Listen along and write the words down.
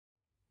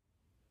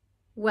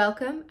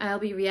Welcome, I'll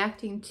be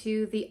reacting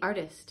to The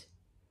Artist.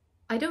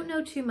 I don't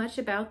know too much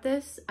about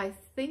this. I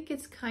think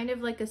it's kind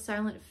of like a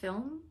silent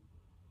film.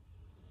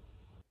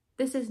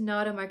 This is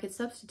not a market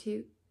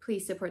substitute.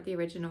 Please support the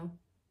original.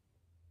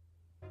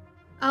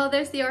 Oh,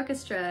 there's the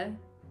orchestra.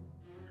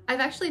 I've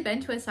actually been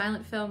to a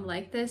silent film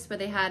like this where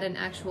they had an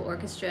actual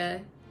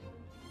orchestra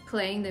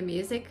playing the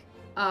music.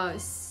 Oh,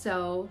 it's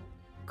so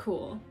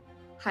cool.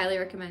 Highly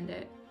recommend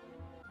it.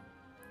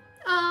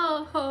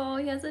 Oh,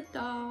 he has a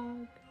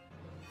dog.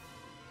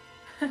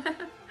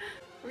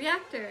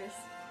 Reactors.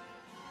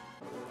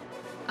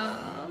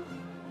 Oh.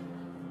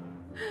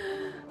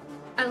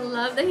 I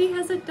love that he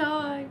has a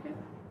dog.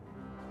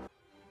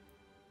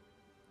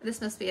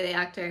 This must be the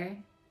actor.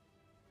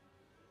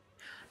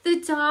 The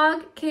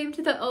dog came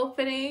to the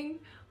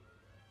opening.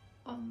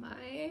 Oh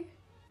my.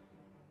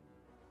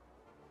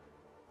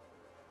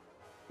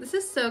 This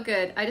is so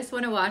good. I just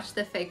want to watch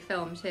the fake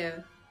film too.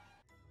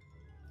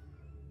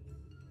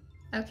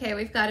 Okay,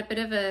 we've got a bit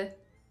of a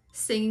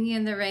singing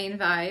in the rain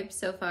vibe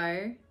so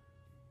far,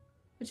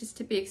 which is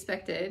to be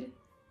expected.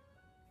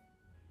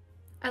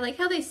 I like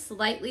how they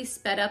slightly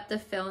sped up the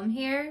film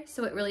here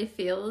so it really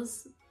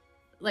feels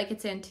like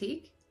it's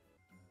antique.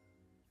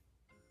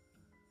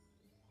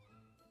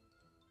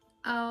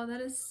 Oh, that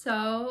is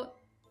so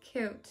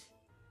cute.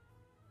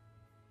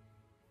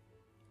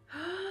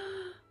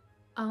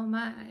 Oh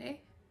my.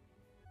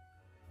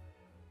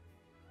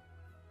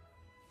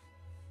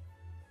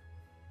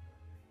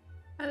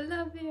 I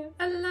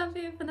love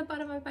you from the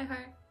bottom of my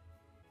heart.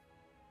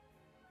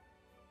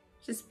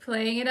 Just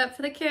playing it up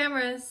for the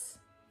cameras.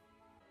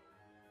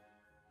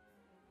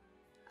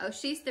 Oh,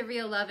 she's the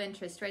real love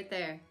interest right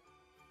there.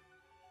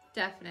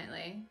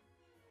 Definitely.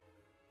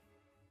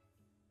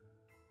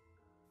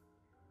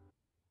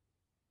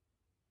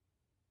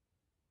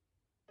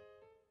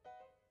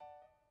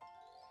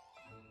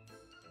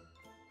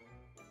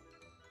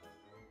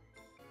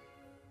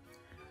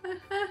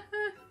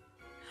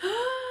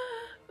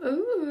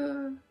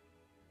 Ooh,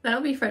 that'll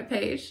be front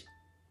page.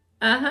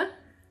 Uh-huh.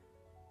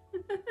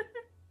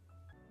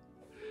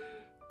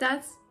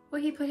 That's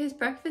what he put his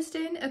breakfast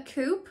in? A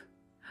coop?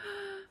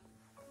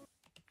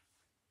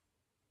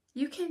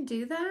 You can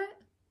do that?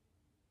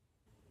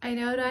 I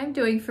know what I'm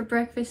doing for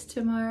breakfast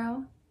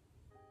tomorrow.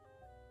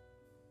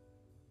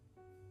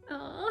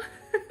 Oh.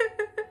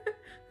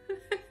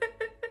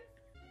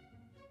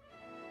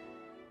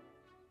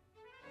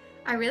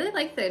 I really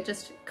like the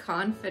just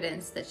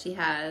confidence that she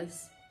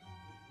has.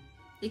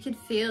 You can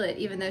feel it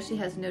even though she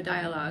has no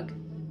dialogue.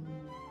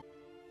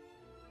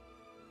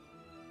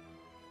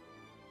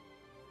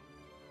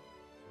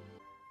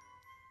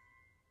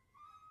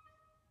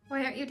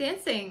 Why aren't you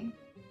dancing?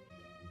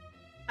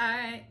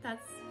 Alright,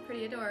 that's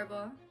pretty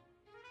adorable.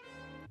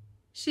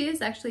 She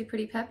is actually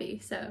pretty peppy,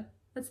 so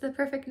that's the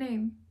perfect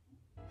name.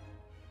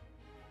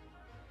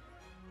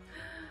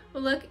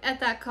 Look at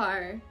that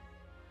car.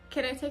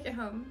 Can I take it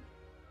home?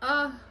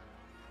 Oh,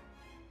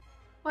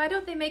 why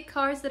don't they make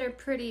cars that are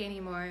pretty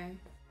anymore?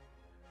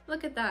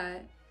 Look at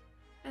that.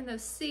 And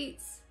those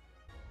seats.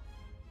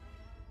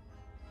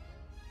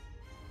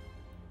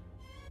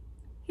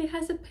 He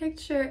has a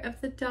picture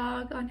of the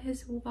dog on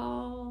his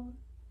wall.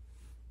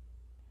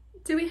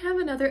 Do we have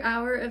another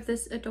hour of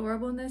this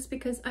adorableness?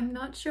 Because I'm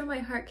not sure my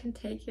heart can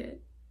take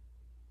it.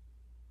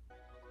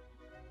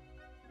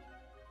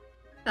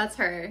 That's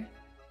her.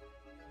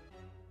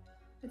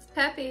 It's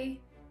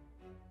Peppy.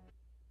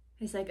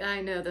 He's like,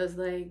 I know those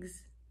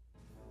legs.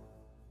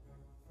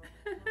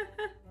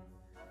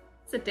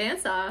 It's a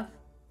dance-off.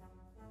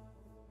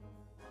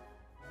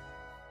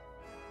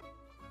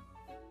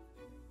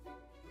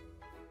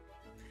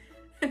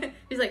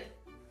 He's like,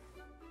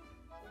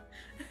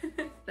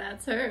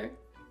 that's her.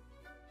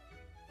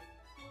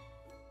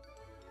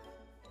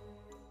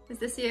 Is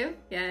this you?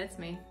 Yeah, it's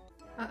me.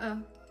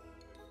 Uh-oh.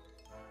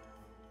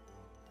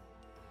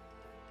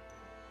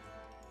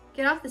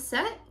 Get off the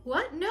set?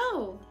 What?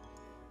 No.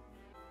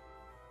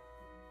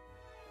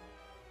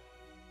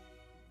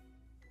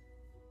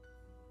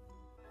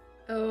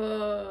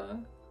 Oh,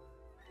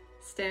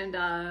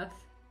 standoff.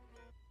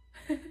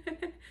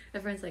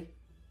 Everyone's like,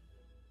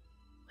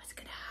 what's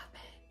gonna happen?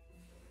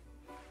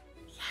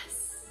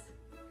 Yes.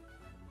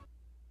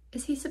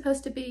 Is he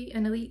supposed to be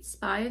an elite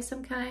spy of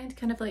some kind?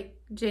 Kind of like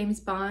James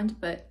Bond,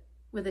 but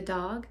with a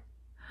dog?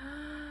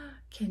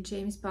 Can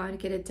James Bond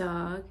get a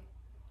dog?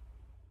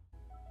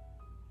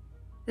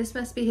 This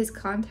must be his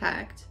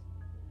contact.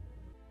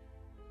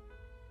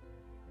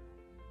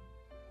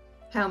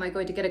 How am I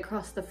going to get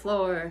across the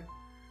floor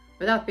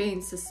without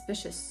being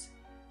suspicious?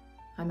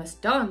 I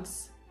must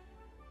dance.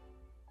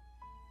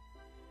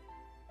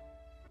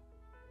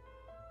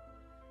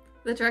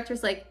 The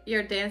director's like,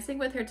 you're dancing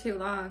with her too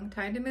long.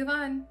 Time to move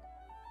on.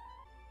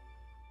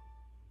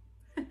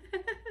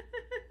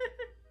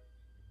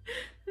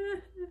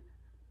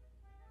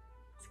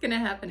 It's gonna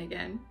happen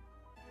again.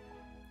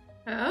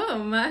 Oh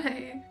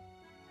my.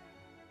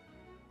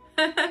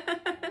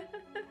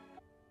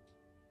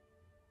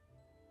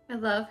 I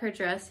love her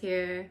dress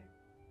here.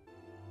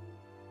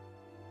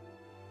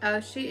 Oh,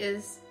 she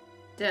is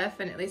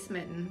definitely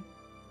smitten.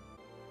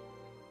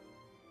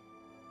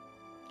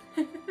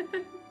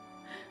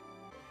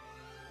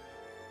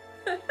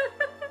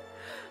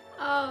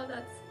 Oh,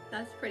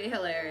 that's pretty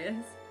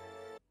hilarious.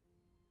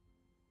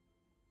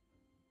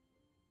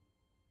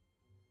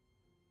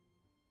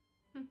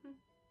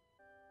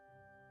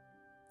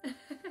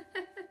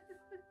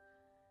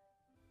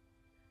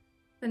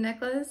 The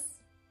necklace.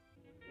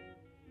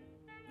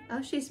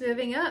 Oh, she's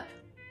moving up.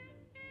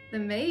 The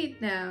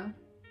maid now.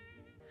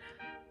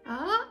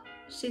 Oh,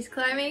 she's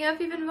climbing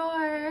up even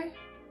more.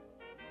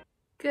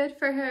 Good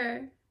for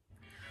her.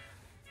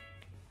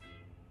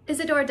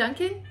 Isadora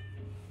Duncan?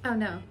 Oh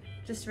no,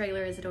 just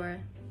regular Isadora.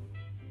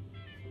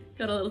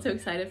 Got a little too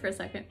excited for a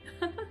second.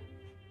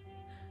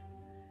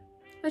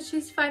 But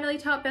she's finally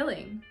top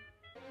billing.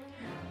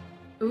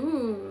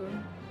 Ooh.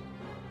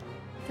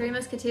 Three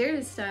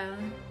Musketeers style.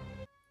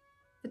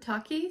 The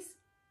talkies?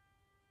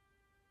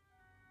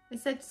 It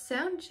said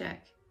sound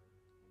check.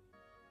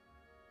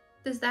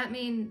 Does that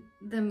mean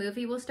the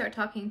movie will start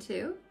talking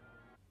too?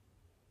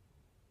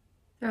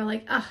 They're all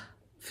like, ah,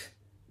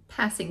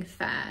 passing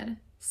fad,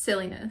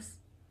 silliness,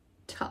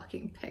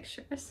 talking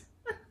pictures.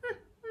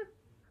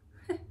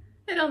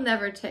 It'll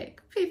never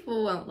take.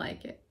 People won't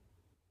like it.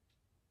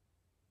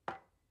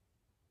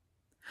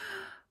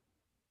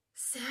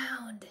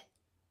 Sound.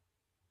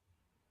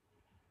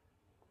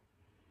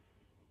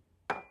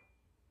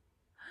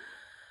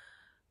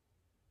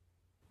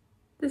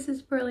 This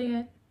is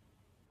brilliant.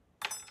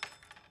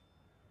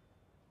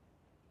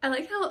 I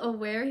like how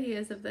aware he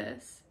is of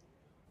this.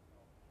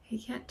 He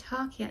can't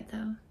talk yet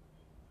though.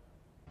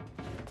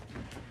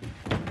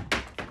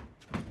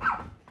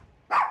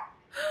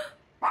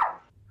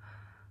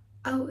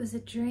 Oh, it was a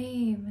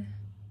dream.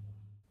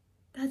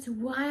 That's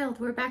wild.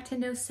 We're back to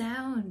no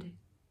sound.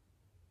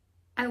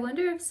 I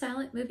wonder if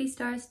silent movie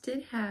stars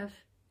did have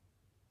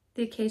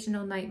the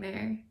occasional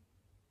nightmare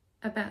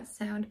about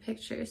sound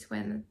pictures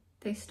when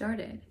they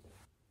started.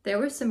 There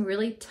were some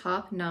really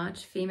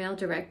top-notch female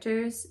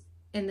directors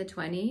in the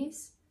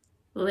 20s.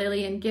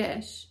 Lillian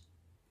Gish,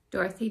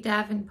 Dorothy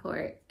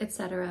Davenport,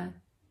 etc.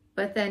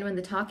 But then when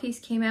the talkies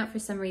came out, for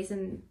some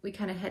reason, we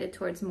kind of headed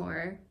towards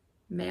more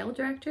male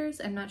directors.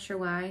 I'm not sure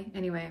why.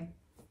 Anyway,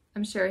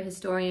 I'm sure a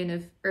historian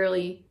of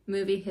early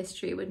movie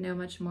history would know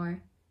much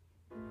more.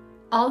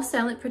 All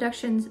silent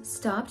productions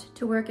stopped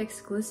to work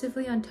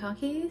exclusively on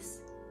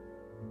talkies?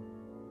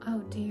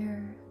 Oh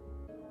dear.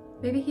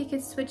 Maybe he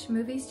could switch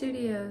movie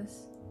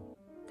studios.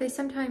 They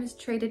sometimes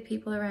traded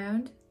people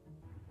around.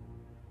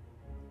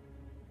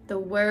 The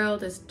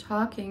world is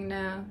talking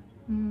now.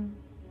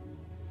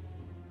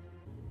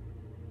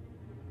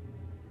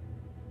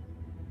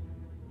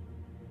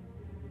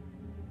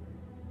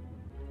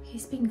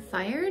 He's being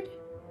fired?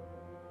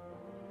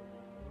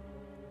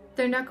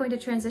 They're not going to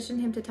transition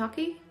him to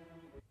talkie?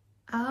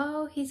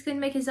 Oh, he's going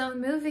to make his own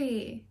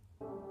movie.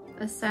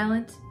 A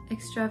silent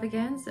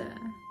extravaganza.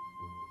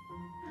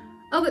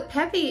 Oh, but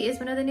Peppy is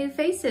one of the new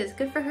faces.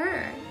 Good for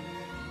her.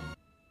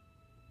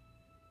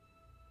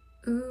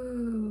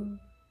 Ooh.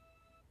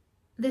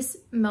 This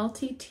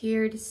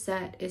multi-tiered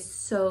set is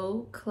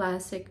so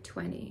classic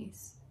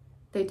 20s.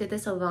 They did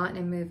this a lot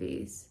in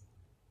movies.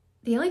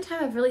 The only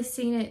time I've really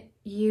seen it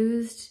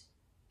used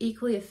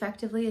equally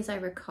effectively as I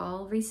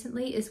recall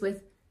recently is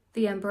with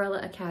The Umbrella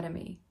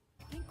Academy.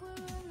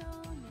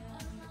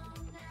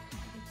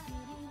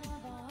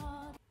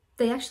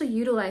 They actually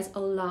utilize a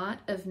lot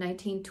of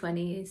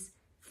 1920s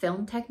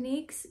film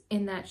techniques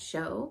in that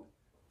show.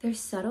 They're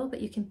subtle, but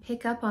you can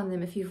pick up on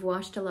them if you've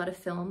watched a lot of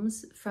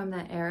films from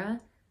that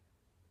era.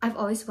 I've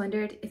always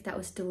wondered if that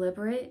was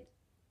deliberate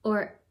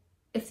or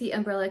if the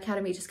Umbrella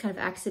Academy just kind of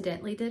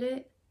accidentally did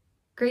it.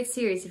 Great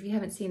series if you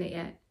haven't seen it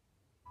yet.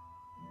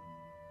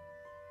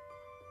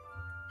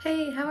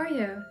 Hey, how are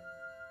you?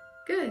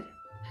 Good.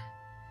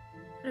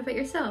 What about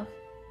yourself?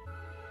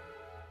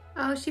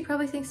 Oh, she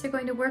probably thinks they're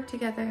going to work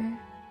together.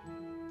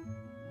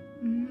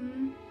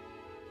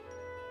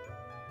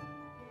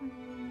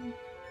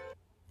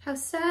 How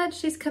sad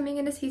she's coming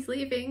in as he's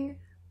leaving.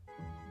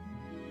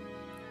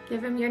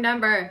 Give him your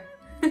number.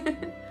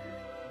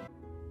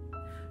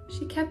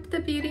 She kept the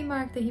beauty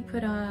mark that he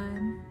put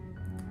on.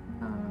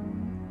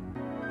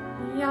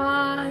 Oh.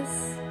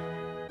 Yas.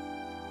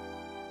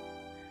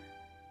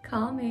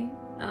 Call me.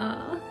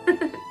 Oh.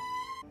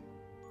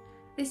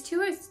 These two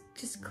are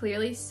just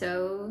clearly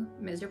so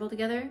miserable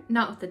together.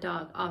 Not with the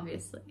dog,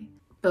 obviously.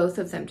 Both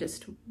of them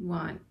just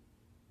want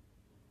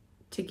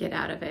to get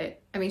out of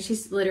it. I mean,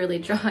 she's literally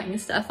drawing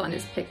stuff on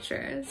his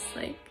pictures.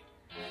 Like,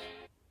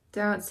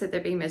 don't sit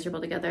there being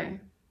miserable together.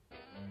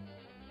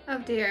 Oh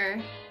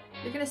dear.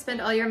 You're gonna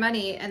spend all your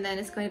money and then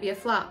it's going to be a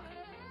flop.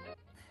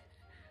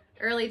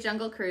 Early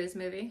Jungle Cruise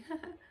movie.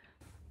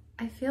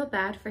 I feel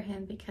bad for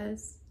him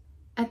because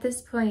at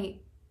this point,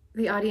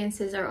 the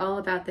audiences are all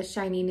about the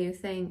shiny new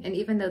thing. And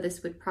even though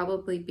this would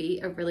probably be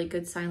a really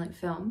good silent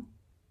film,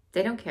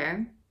 they don't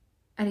care.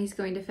 And he's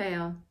going to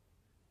fail.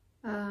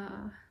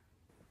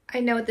 I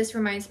know what this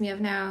reminds me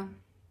of now.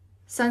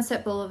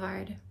 Sunset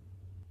Boulevard.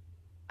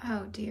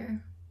 Oh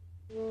dear.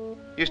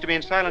 Used to be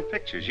in silent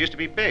pictures, used to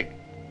be big.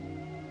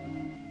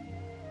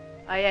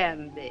 I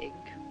am big.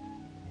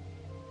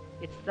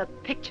 It's the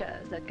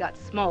pictures that got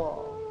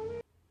small.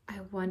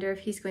 I wonder if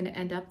he's going to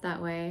end up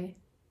that way.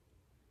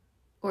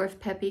 Or if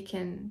Peppy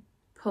can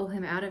pull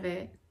him out of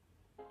it.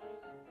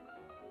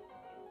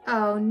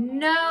 Oh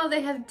no,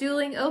 they have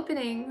dueling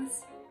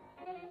openings.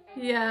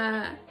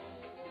 Yeah.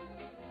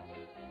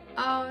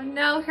 Oh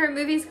no, her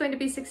movie's going to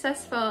be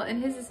successful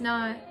and his is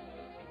not.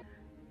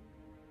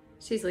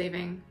 She's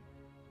leaving.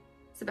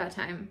 It's about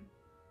time.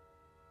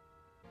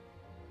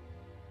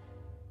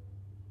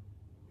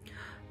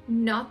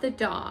 Not the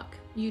dog.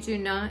 You do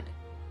not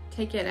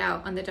take it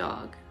out on the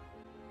dog.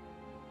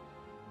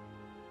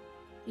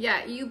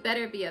 Yeah, you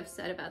better be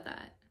upset about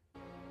that.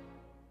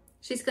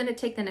 She's gonna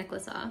take the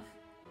necklace off.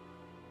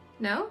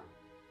 No?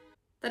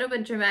 That would have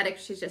been dramatic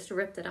if she just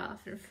ripped it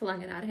off and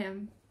flung it at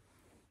him.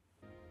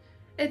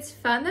 It's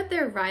fun that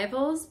they're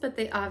rivals, but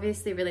they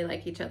obviously really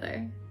like each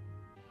other.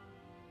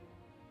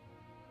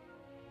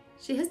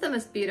 She has the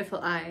most beautiful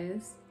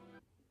eyes.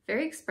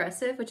 Very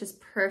expressive, which is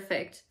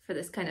perfect for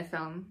this kind of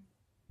film.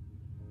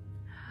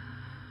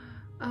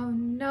 Oh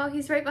no,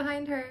 he's right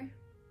behind her.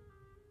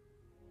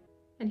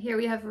 And here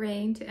we have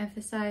Rain to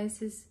emphasize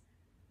his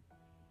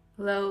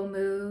low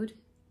mood.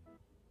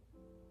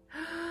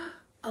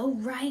 Oh,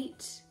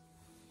 right.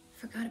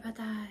 Forgot about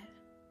that.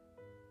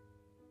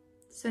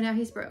 So now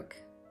he's broke.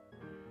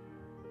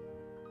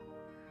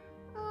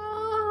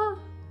 Oh,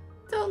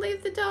 don't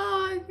leave the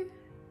dog.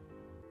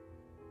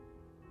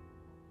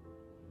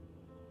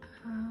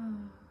 Oh,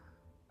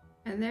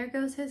 and there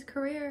goes his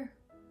career.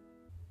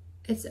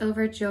 It's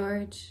over,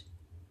 George.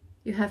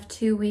 You have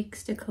 2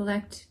 weeks to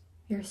collect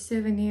your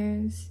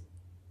souvenirs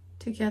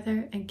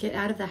together and get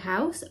out of the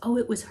house? Oh,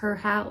 it was her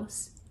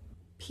house.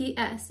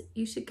 P.S.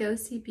 You should go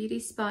see Beauty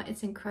Spot.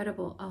 It's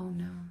incredible. Oh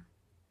no.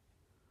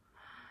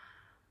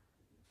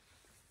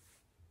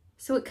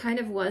 So it kind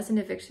of was an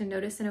eviction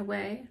notice in a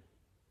way.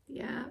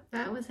 Yeah,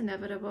 that was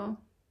inevitable.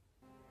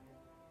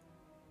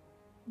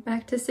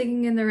 Back to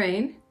Singing in the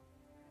Rain.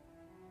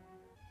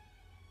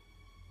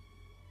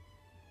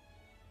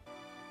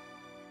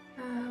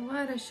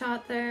 What a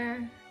shot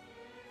there.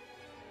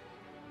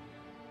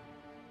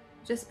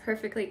 Just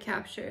perfectly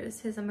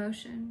captures his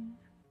emotion.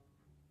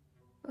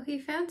 Well, he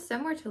found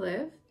somewhere to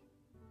live.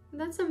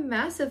 That's a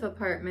massive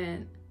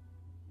apartment.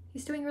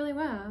 He's doing really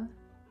well.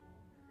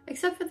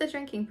 Except for the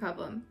drinking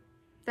problem.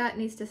 That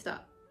needs to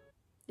stop.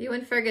 You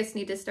and Fergus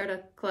need to start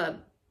a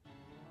club.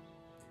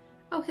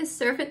 Oh, his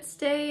servant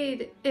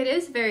stayed. It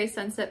is very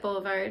Sunset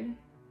Boulevard.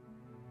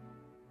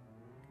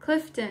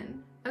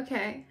 Clifton.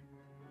 Okay.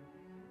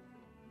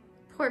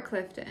 Poor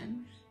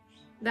Clifton.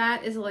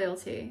 That is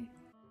loyalty.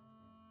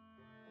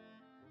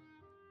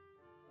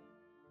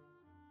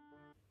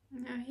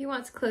 No, he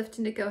wants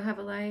Clifton to go have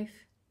a life.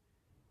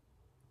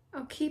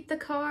 Oh, keep the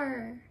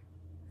car.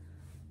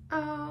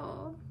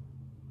 Oh.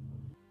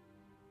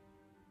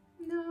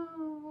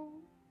 No.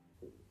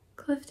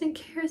 Clifton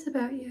cares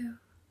about you.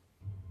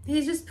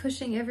 He's just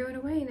pushing everyone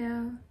away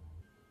now.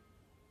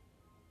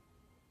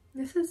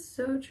 This is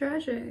so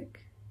tragic.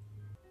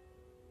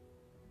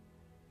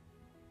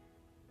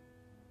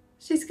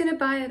 She's gonna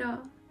buy it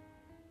all.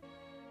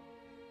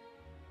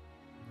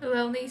 A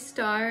lonely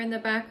star in the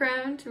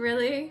background,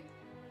 really?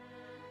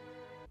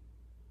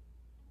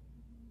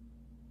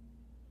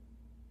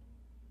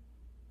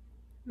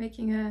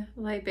 Making a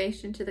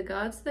libation to the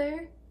gods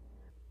there?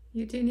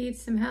 You do need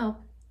some help.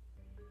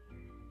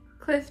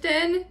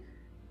 Clifton,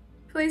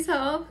 please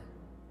help.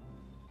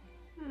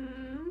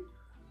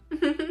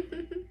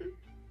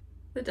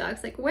 The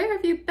dog's like, where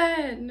have you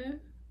been?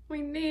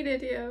 We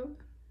needed you.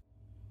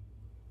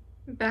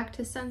 Back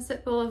to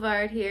Sunset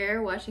Boulevard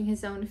here, watching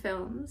his own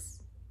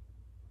films.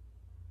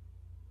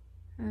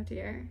 Oh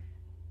dear.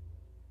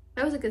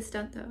 That was a good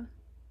stunt though.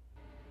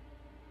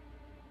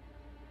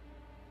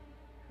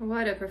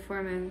 What a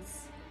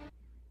performance.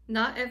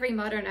 Not every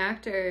modern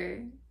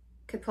actor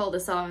could pull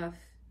this off.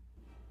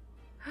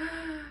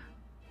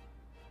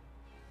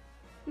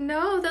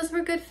 No, those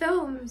were good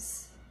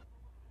films.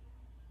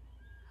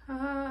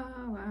 Oh,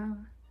 wow.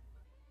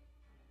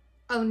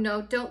 Oh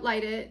no, don't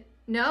light it.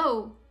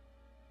 No.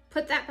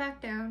 Put that back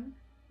down.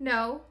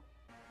 No.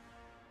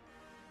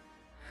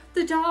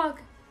 The dog.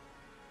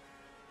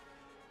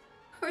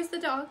 Where's the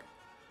dog?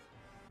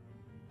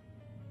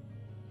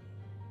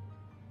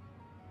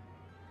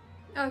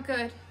 Oh,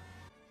 good.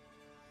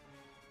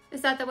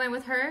 Is that the one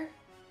with her?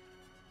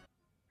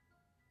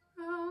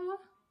 Oh.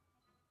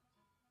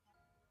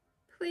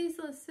 Please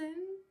listen.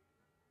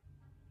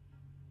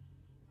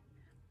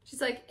 She's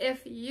like,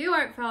 if you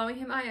aren't following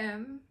him, I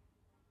am.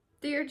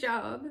 Do your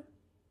job.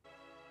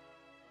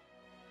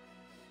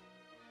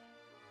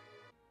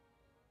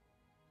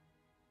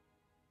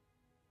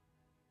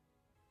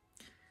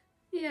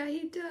 Yeah,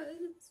 he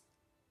does.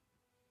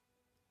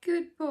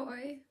 Good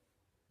boy.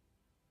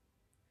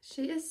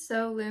 She is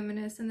so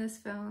luminous in this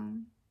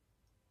film.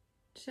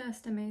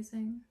 Just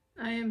amazing.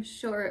 I am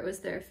sure it was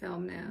their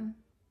film now.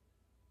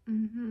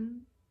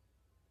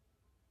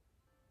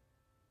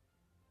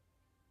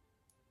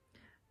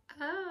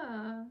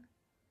 Ah,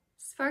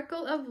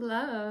 Sparkle of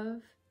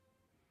Love.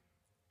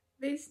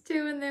 These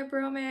two and their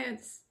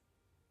bromance.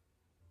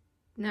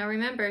 Now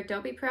remember,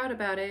 don't be proud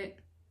about it.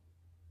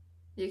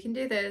 You can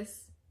do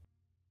this.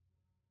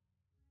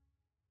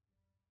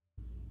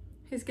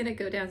 He's gonna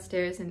go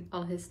downstairs and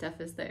all his stuff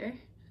is there.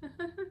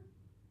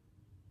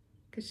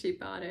 Because she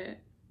bought it.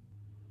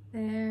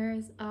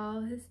 There's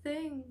all his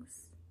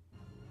things.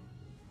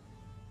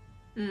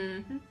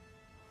 Mm-hmm.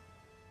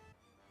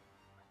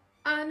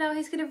 Oh no,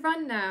 he's gonna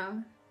run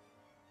now.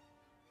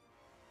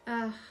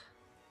 Ugh.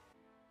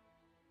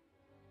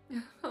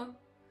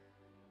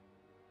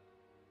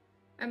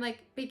 I'm like,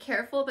 be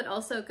careful, but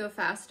also go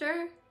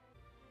faster.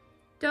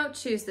 Don't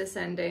choose this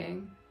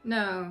ending.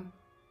 No.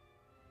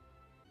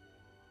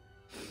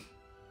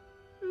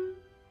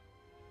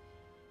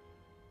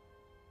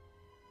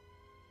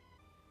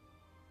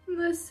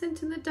 Listen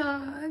to the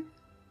dog.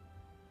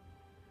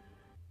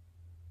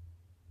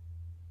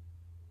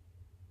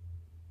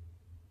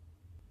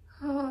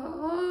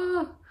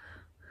 Oh,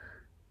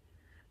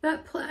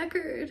 that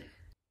placard.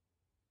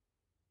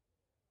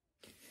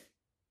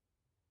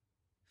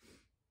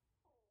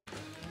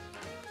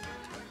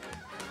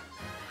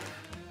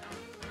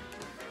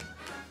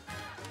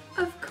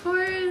 Of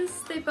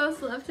course, they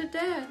both love to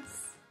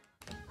dance.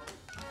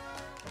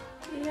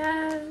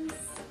 Yes.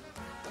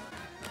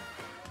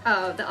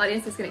 Oh, the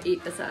audience is gonna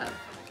eat this up.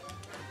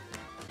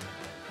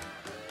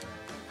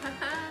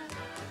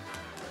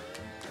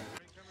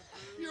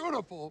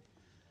 Beautiful.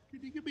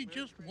 Can you give me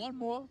just one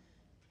more?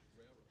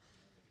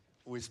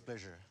 With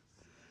pleasure.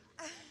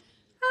 Ah,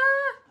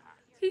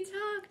 he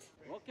talked.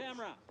 Roll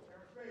camera.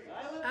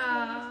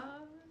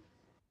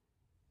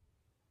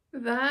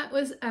 That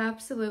was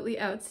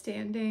absolutely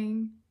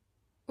outstanding.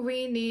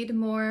 We need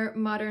more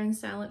modern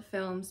silent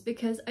films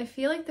because I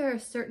feel like there are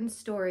certain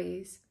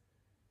stories,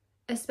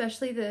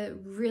 especially the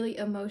really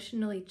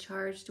emotionally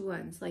charged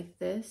ones like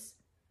this,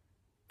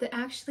 that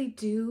actually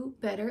do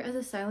better as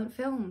a silent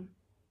film.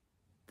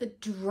 The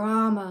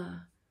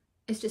drama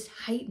is just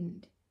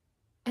heightened.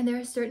 And there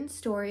are certain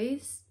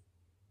stories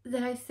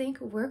that I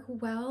think work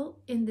well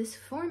in this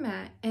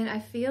format, and I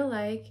feel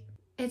like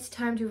it's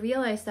time to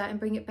realize that and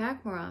bring it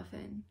back more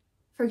often.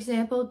 For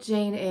example,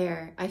 Jane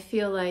Eyre, I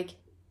feel like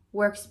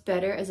works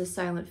better as a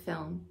silent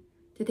film.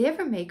 Did they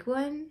ever make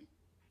one?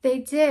 They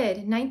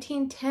did,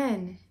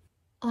 1910.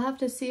 I'll have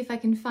to see if I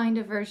can find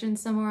a version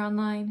somewhere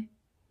online.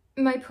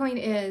 My point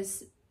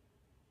is,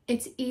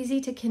 it's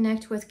easy to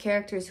connect with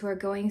characters who are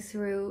going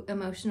through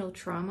emotional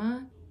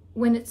trauma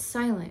when it's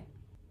silent,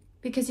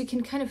 because you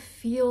can kind of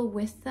feel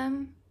with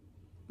them.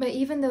 But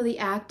even though the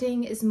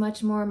acting is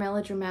much more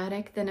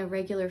melodramatic than a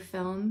regular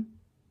film,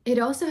 it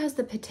also has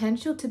the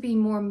potential to be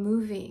more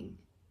moving,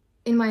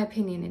 in my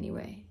opinion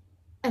anyway.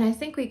 And I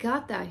think we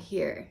got that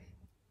here.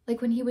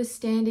 Like when he was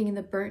standing in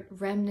the burnt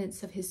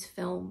remnants of his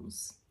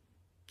films,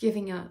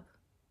 giving up.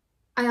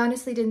 I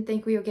honestly didn't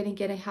think we were going to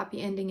get a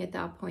happy ending at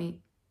that point.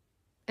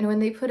 And when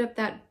they put up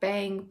that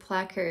bang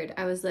placard,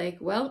 I was like,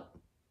 well,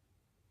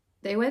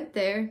 they went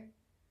there.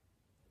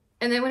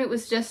 And then when it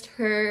was just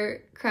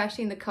her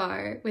crashing the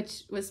car,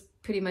 which was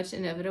pretty much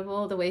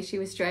inevitable, the way she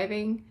was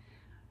driving,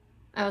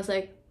 I was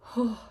like,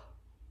 oh.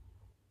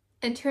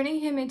 And turning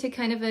him into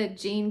kind of a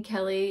Gene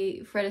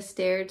Kelly, Fred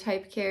Astaire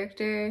type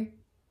character,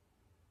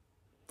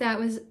 that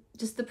was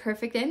just the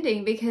perfect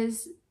ending,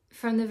 because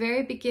from the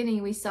very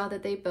beginning we saw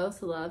that they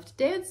both loved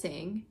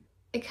dancing.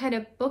 It kind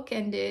of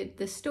bookended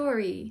the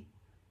story,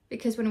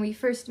 because when we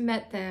first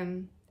met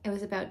them, it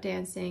was about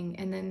dancing,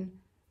 and then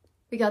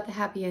we got the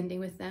happy ending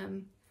with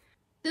them.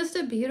 Just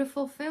a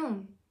beautiful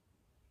film.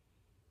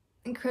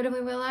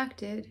 Incredibly well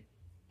acted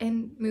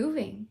and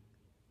moving.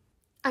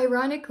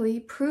 Ironically,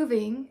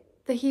 proving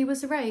that he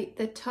was right,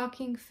 that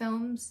talking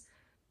films,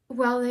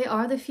 while they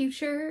are the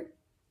future,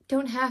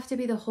 don't have to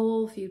be the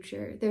whole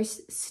future.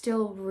 There's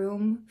still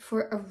room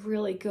for a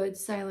really good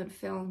silent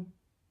film.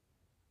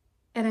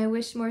 And I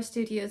wish more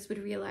studios would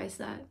realize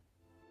that.